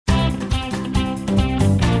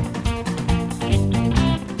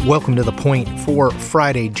Welcome to The Point for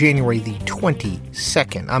Friday, January the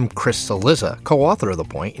 22nd. I'm Chris Cillizza, co-author of The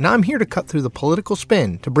Point, and I'm here to cut through the political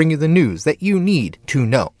spin to bring you the news that you need to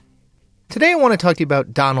know. Today I want to talk to you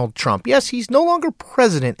about Donald Trump. Yes, he's no longer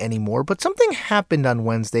president anymore, but something happened on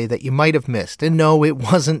Wednesday that you might have missed. And no, it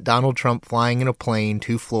wasn't Donald Trump flying in a plane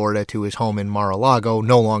to Florida to his home in Mar-a-Lago,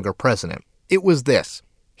 no longer president. It was this.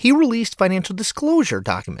 He released financial disclosure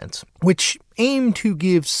documents, which aim to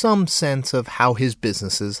give some sense of how his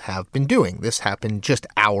businesses have been doing. This happened just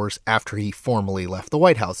hours after he formally left the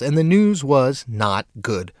White House, and the news was not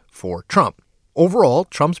good for Trump. Overall,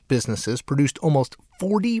 Trump's businesses produced almost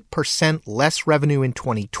 40% less revenue in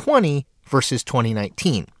 2020 versus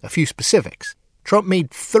 2019. A few specifics. Trump made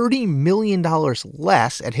 $30 million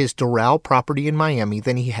less at his Doral property in Miami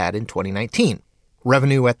than he had in 2019.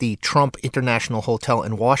 Revenue at the Trump International Hotel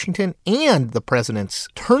in Washington and the president's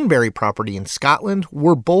Turnberry property in Scotland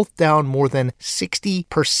were both down more than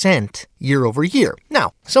 60% year over year.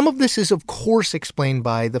 Now, some of this is of course explained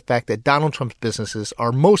by the fact that Donald Trump's businesses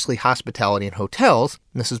are mostly hospitality and hotels,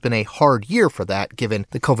 and this has been a hard year for that given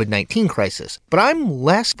the COVID-19 crisis. But I'm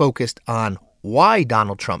less focused on why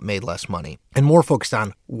Donald Trump made less money, and more focused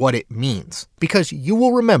on what it means. Because you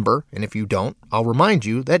will remember, and if you don't, I'll remind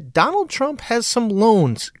you, that Donald Trump has some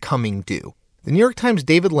loans coming due. The New York Times'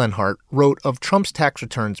 David Lenhart wrote of Trump's tax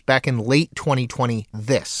returns back in late 2020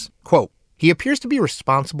 this, quote, "He appears to be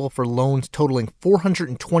responsible for loans totaling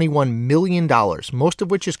 $421 million, most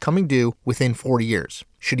of which is coming due within 4 years.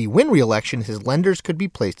 Should he win re-election, his lenders could be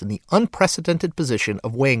placed in the unprecedented position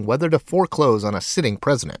of weighing whether to foreclose on a sitting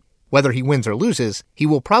president. Whether he wins or loses, he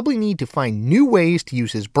will probably need to find new ways to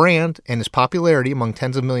use his brand and his popularity among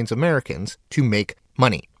tens of millions of Americans to make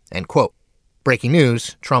money." End quote. Breaking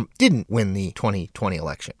news, Trump didn't win the 2020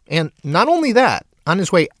 election. And not only that, on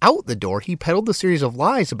his way out the door, he peddled a series of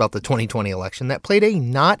lies about the 2020 election that played a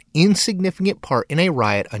not insignificant part in a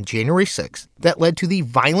riot on January 6th that led to the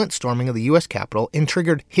violent storming of the U.S. Capitol and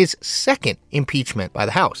triggered his second impeachment by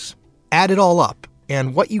the House. Add it all up,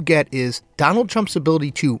 and what you get is Donald Trump's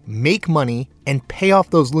ability to make money and pay off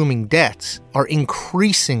those looming debts are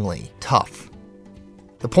increasingly tough.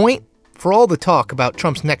 The point? For all the talk about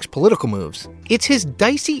Trump's next political moves, it's his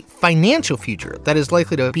dicey financial future that is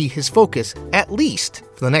likely to be his focus, at least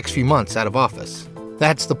for the next few months out of office.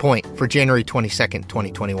 That's The Point for January 22nd,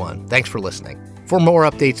 2021. Thanks for listening. For more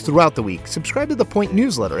updates throughout the week, subscribe to The Point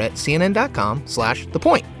newsletter at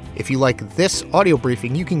cnn.com/thepoint. If you like this audio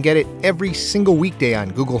briefing, you can get it every single weekday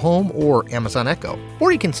on Google Home or Amazon Echo.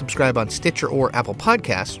 Or you can subscribe on Stitcher or Apple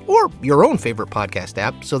Podcasts or your own favorite podcast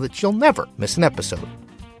app so that you'll never miss an episode.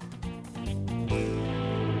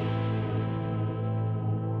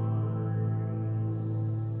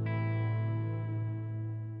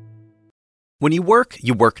 When you work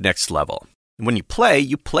next level. And when you play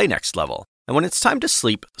next level. And when it's time to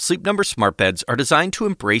sleep, Sleep Number smart beds are designed to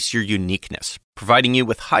embrace your uniqueness, providing you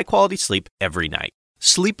with high-quality sleep every night.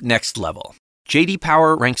 Sleep next level. J.D.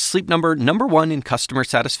 Power ranks Sleep Number #1 in customer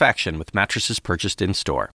satisfaction with mattresses purchased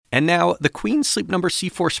in-store. And now, the Queen Sleep Number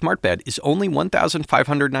C4 smart bed is only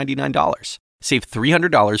 $1,599. Save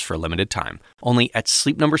 $300 for a limited time, only at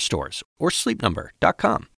Sleep Number stores or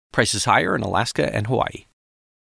sleepnumber.com. Prices higher in Alaska and Hawaii.